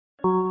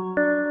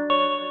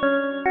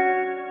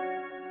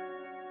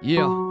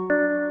Yeah,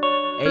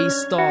 A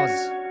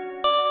stars,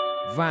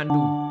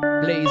 Vandal,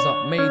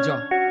 Blazer,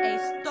 Major.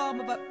 A star,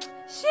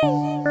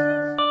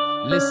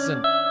 sheesh.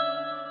 Listen.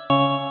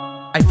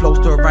 I flows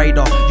to a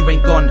rider, you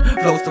ain't gone.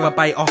 Flows to a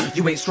biter,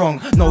 you ain't strong.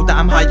 Know that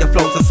I'm higher,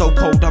 flows are so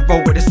cold. I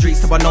roll with the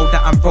streets, so I know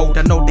that I'm rolled.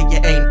 I know that you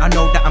ain't, I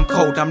know that I'm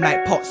cold. I'm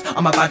like pots,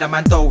 I'm a badder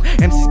man though.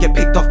 MCs get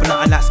picked off but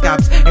nothing like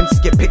scabs.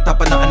 MCs get picked up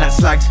but nothing like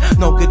slags.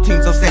 No good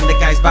tunes, I'll send the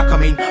guys back. I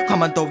mean,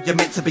 come on though, you're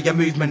meant to be a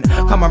movement.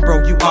 Come on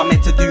bro, you are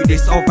meant to do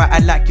this. Alright, I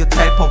like your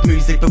type of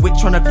music, but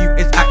which one of you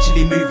is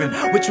actually moving?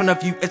 Which one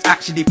of you is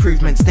actually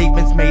provement?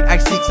 Statements made, I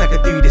seek so I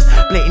can do this.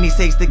 Blatantly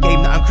says the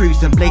game that I'm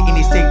cruising.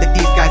 Blatantly say that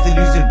these guys are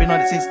losing. Been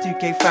on it since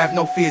 2K5,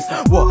 no fears.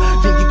 What?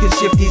 Think you can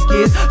shift these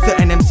gears?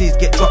 Certain MCs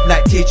get dropped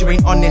like tears. You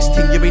ain't on this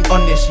thing, you ain't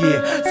on this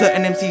year.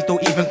 Certain MCs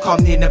don't even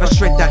come near. Never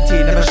shred that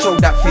tear, never show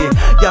that fear.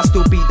 Yeah, I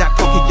still be that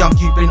cocky young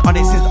you. Been on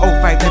it since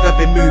 05, never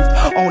been moved.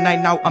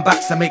 09 now, I'm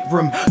back to make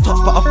room. Top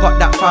spot, I've got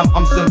that fam,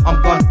 I'm zoom.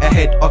 I'm gone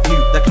ahead of you,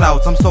 the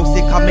clouds. I'm so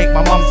sick, I make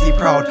my mumsy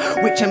proud.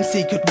 Which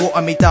MC could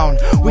water me down?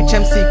 Which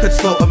MC could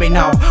slaughter me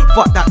now?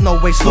 Fuck that,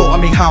 no way,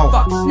 slaughter me how?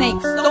 Fuck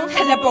snakes, don't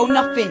tell her bro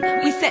nothing.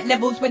 We set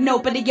levels with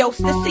nobody else.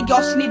 Let's see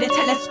y'all, she need a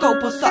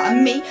telescope or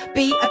something. Me,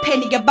 be a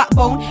penny, a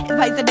backbone.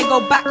 Advise that they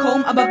go back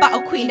home. I'm a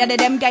battle queen, none of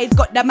them guys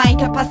got the mind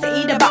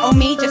capacity to battle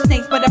me. Just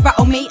snakes but they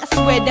rattle me, I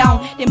swear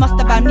down. They must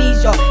have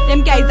amnesia.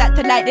 Them guys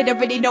acting like they don't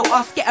really know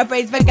us. Get a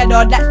raised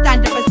regular, that's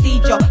standard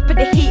procedure. Put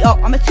the heat up,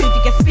 I'm a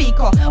 2-figure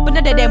speaker. But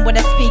none of them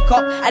wanna speak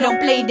up. I don't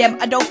play them,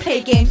 I don't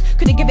play games.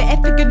 Couldn't give it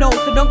a figure no,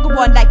 so don't go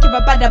on like you're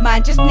a badder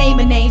man. Just name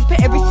a names,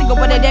 put every single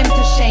one of them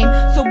to shame.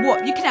 So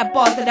what, you can have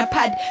bars in a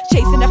pad.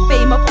 Chasing the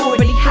fame I've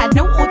already had.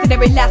 No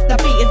ordinary lass, the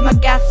beat is my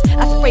gas.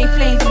 I spray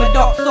flames in my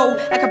dark soul.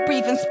 I can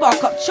breathe and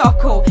spark up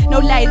charcoal. No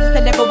lies, it's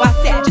the level I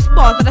set. Just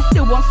bars that I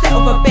still won't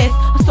settle for best.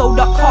 I'm so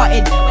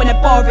dark-hearted when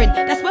I'm barring.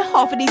 That's where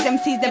half of these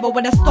MCs never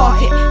wanna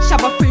start it.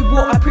 Shower through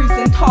waterproofs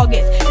and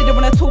targets. They don't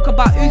wanna talk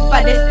about who's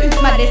baddest,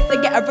 who's maddest.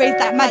 They get a raise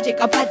like magic,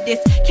 I've had this.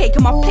 Cake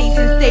on my plate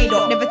since day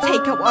dot. Never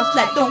take out us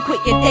like don't quit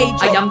your day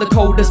job. I am the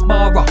coldest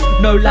barra,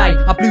 no lie.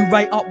 I blew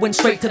right up, went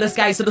straight to the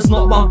sky. So there's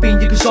not one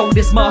thing you can show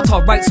this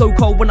martyr. Right so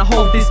cold when I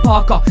hold this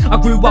Parker. I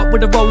grew up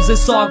with the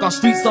Roses saga.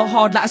 Streets are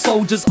hard like a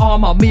soldier's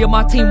armor. Me and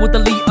my team would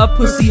delete a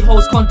pussy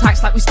hoes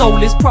contacts like we stole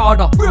his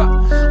Prada.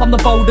 I'm the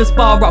boldest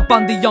barra,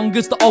 bun the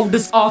youngest, the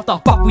oldest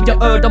after. Fuck with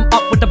your I'm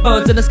up with the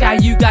birds in the sky.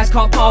 You guys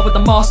can't par with the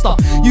master.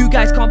 You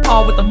guys can't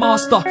par with the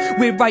master.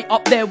 We're right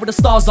up there where the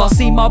stars are.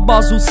 See my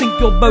bars will sink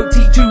your boat.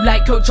 Teach you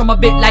like coach, I'm a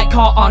bit like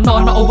Carter.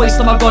 Nah, not a waste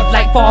of my god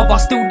like father.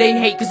 Still they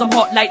hate cause I'm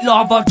hot like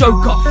lava.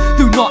 Joker,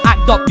 do not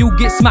act up, you'll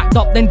get smacked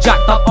up then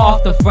jacked up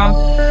after fam.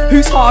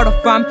 Who's harder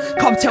fam?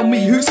 Come tell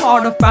me who's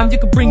harder fam. You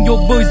can bring your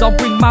boys, I'll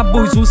bring my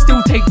boys. We'll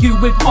still take you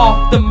with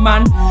half the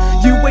man.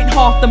 You ain't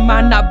half the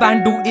man that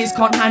Vandal is.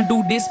 Can't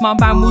handle this, my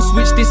man will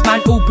switch this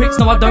man. All pricks,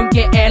 no I don't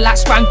get air like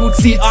strangled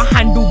seeds. I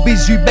handle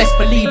biz, you best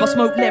believe. I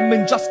smoke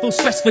lemon, just feel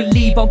stress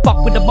relief. I'm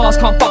fuck with the bars,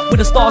 can't fuck with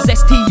the stars.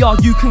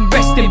 STR, you can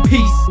rest in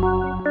peace.